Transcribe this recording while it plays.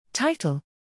Title: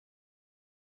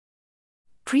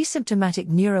 Presymptomatic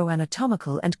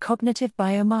neuroanatomical and cognitive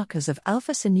biomarkers of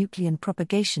alpha-synuclein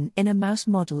propagation in a mouse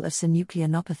model of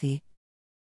synucleinopathy.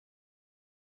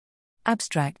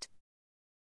 Abstract: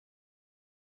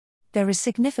 There is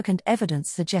significant evidence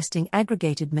suggesting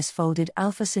aggregated misfolded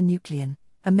alpha-synuclein,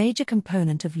 a major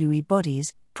component of Lewy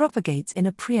bodies, propagates in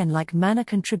a prion-like manner,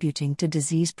 contributing to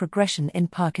disease progression in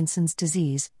Parkinson's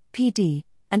disease, PD,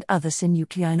 and other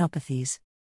synucleinopathies.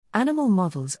 Animal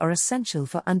models are essential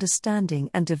for understanding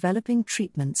and developing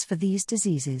treatments for these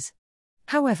diseases.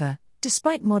 However,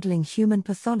 despite modeling human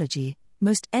pathology,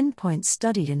 most endpoints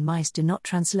studied in mice do not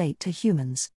translate to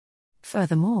humans.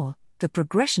 Furthermore, the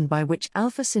progression by which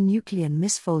alpha-synuclein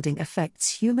misfolding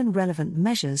affects human-relevant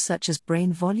measures such as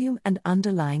brain volume and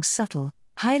underlying subtle,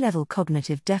 high-level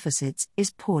cognitive deficits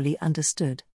is poorly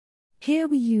understood. Here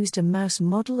we used a mouse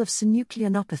model of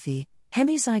synucleinopathy,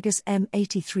 hemizygous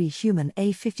M83 human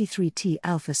A53T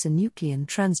alpha-synuclein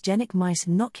transgenic mice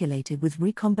inoculated with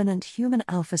recombinant human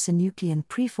alpha-synuclein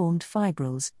preformed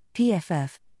fibrils,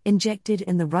 PFF, injected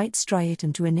in the right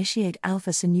striatum to initiate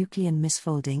alpha-synuclein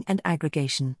misfolding and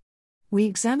aggregation. We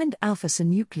examined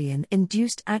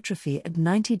alpha-synuclein-induced atrophy at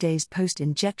 90 days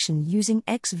post-injection using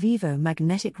ex vivo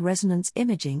magnetic resonance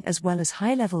imaging as well as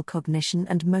high-level cognition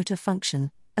and motor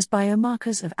function, as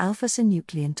biomarkers of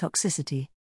alpha-synuclein toxicity.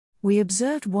 We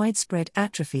observed widespread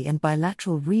atrophy in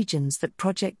bilateral regions that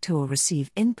project to or receive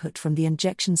input from the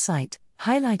injection site,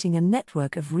 highlighting a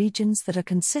network of regions that are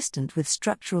consistent with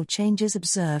structural changes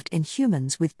observed in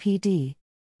humans with PD.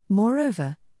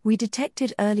 Moreover, we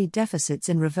detected early deficits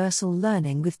in reversal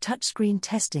learning with touchscreen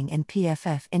testing in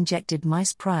PFF-injected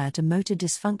mice prior to motor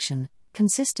dysfunction,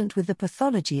 consistent with the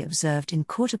pathology observed in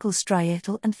cortical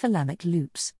striatal and thalamic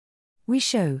loops. We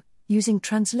show, using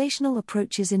translational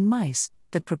approaches in mice,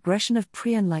 that progression of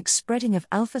prion-like spreading of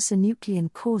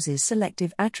alpha-synuclein causes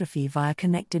selective atrophy via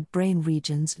connected brain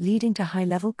regions, leading to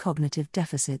high-level cognitive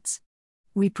deficits.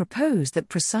 We propose that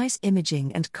precise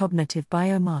imaging and cognitive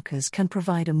biomarkers can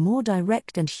provide a more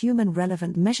direct and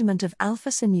human-relevant measurement of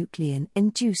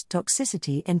alpha-synuclein-induced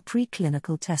toxicity in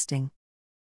preclinical testing.